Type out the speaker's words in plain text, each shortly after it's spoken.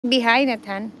behind it,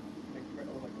 hon.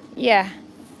 Yeah.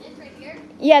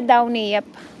 Yeah, Downy, yep.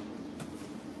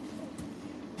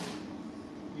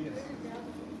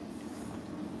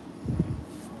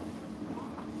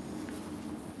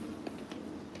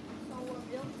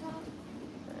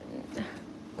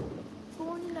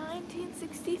 Born in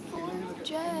 1964,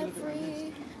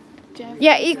 Jeffrey.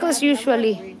 Yeah, equals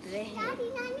usually.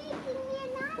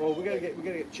 Oh, we gotta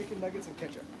get chicken nuggets and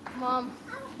ketchup. Mom.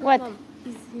 What? Mom,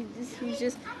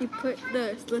 he put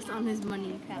the list on his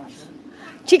money cash.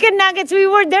 Chicken nuggets. We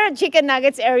were there at chicken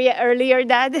nuggets area earlier,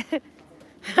 Dad.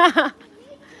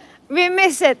 We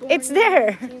miss it. It's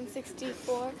there.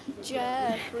 1964,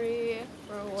 Jeffrey.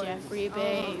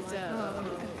 𝗶𝗴𝗵𝗀.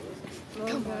 Come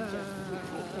on, Jeffrey.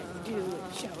 Do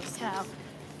it. Show us how.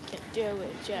 Can do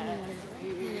it,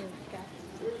 Jeffrey.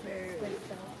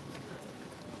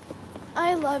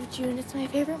 I love June. It's my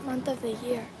favorite month of the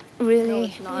year. Really? No,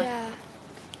 it's not. Yeah.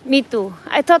 Me too.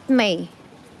 I thought May.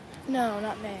 No,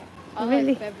 not May. I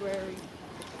Really? like February.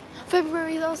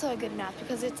 February is also a good month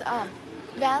because it's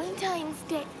Valentine's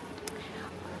Day.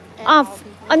 And all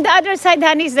people- On the other side,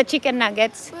 honey, is the chicken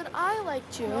nuggets. But I like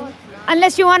June.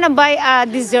 Unless you want to buy a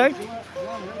dessert.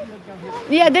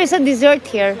 Yeah, there's a dessert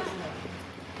here.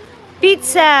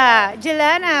 Pizza.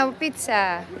 JILANA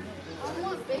pizza.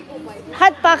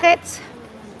 Hot pockets.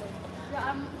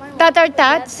 Tater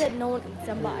Dad tots. said no one eats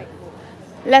them, but I will.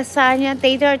 Lasagna,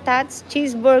 tater tots,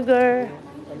 cheeseburger.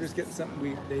 I'm just getting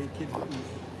something kids will eat.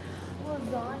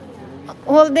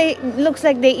 Well, they looks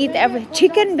like they eat every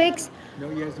chicken bakes. No,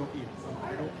 you guys don't eat.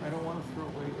 I don't want to throw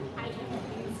away.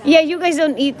 Yeah, you guys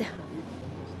don't eat.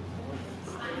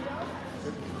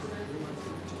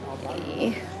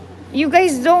 You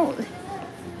guys don't.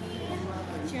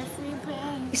 Jeffrey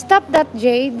Banks. Stop that,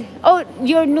 Jade. Oh,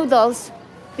 your noodles.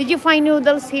 Did you find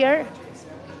noodles here?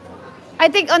 I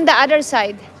think on the other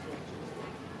side.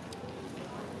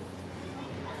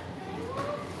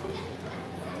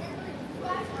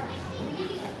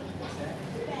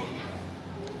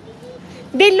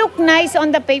 They look nice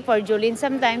on the paper, Julene,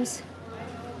 sometimes.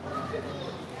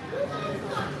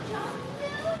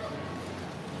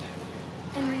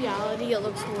 In reality, it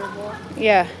looks horrible.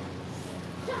 Yeah.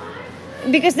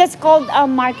 Because that's called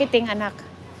marketing, anak.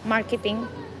 Marketing.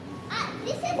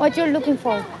 What you're looking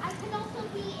for?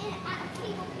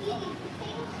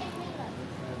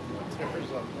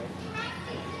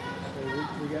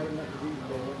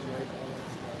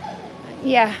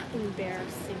 Yeah.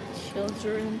 Embarrassing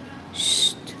children.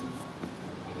 Shh.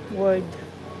 Word.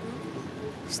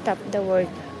 Stop the word.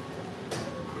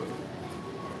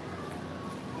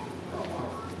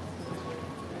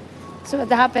 So what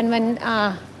happened when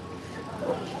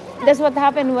that's what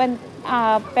happened when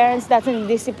parents doesn't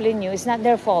discipline you. It's not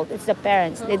their fault. It's the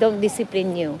parents. They don't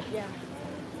discipline you. Yeah.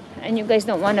 And you guys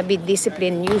don't want to be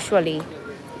disciplined usually.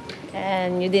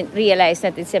 And you didn't realize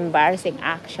that it's embarrassing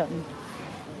action.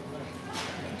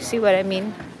 See what I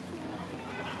mean?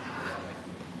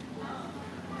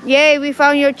 Yay, we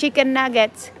found your chicken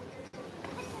nuggets.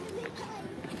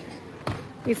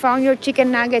 We found your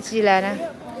chicken nuggets,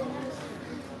 JILANA.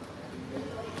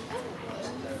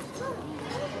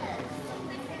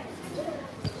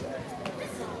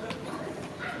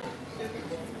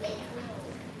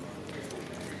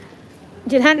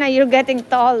 JILANA, you're getting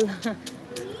tall.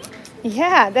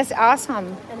 Yeah, that's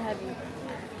awesome. And heavy.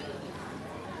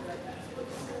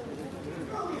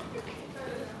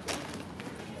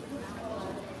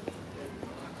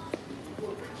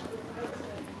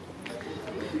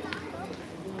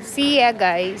 See ya,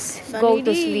 guys. Go Sunny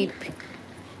to D. sleep.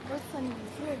 What's Sunny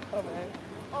here? Over there.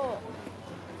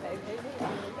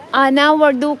 Oh. Now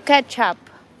we'll do ketchup.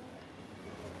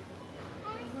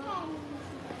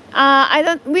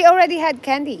 We already had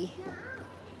candy.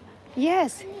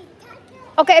 Yes.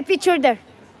 Okay, a picture there.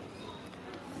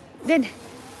 Then.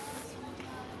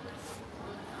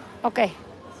 Okay.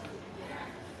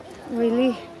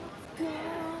 Really?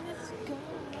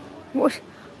 What?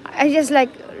 I just like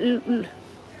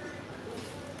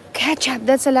ketchup.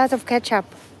 That's a lot of ketchup.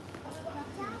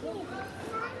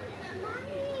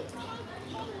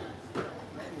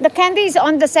 The candy is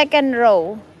on the second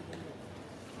row.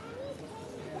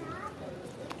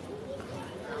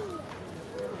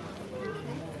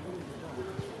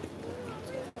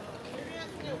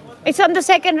 It's on the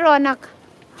second row, anak.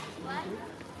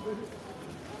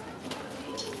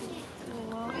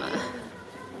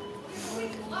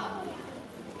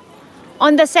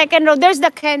 On the second row, there's the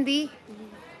candy.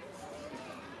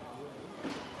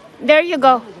 There you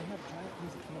go.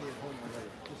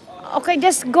 Okay,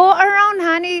 just go around,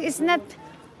 honey. It's not...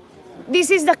 This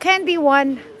is the candy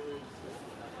one.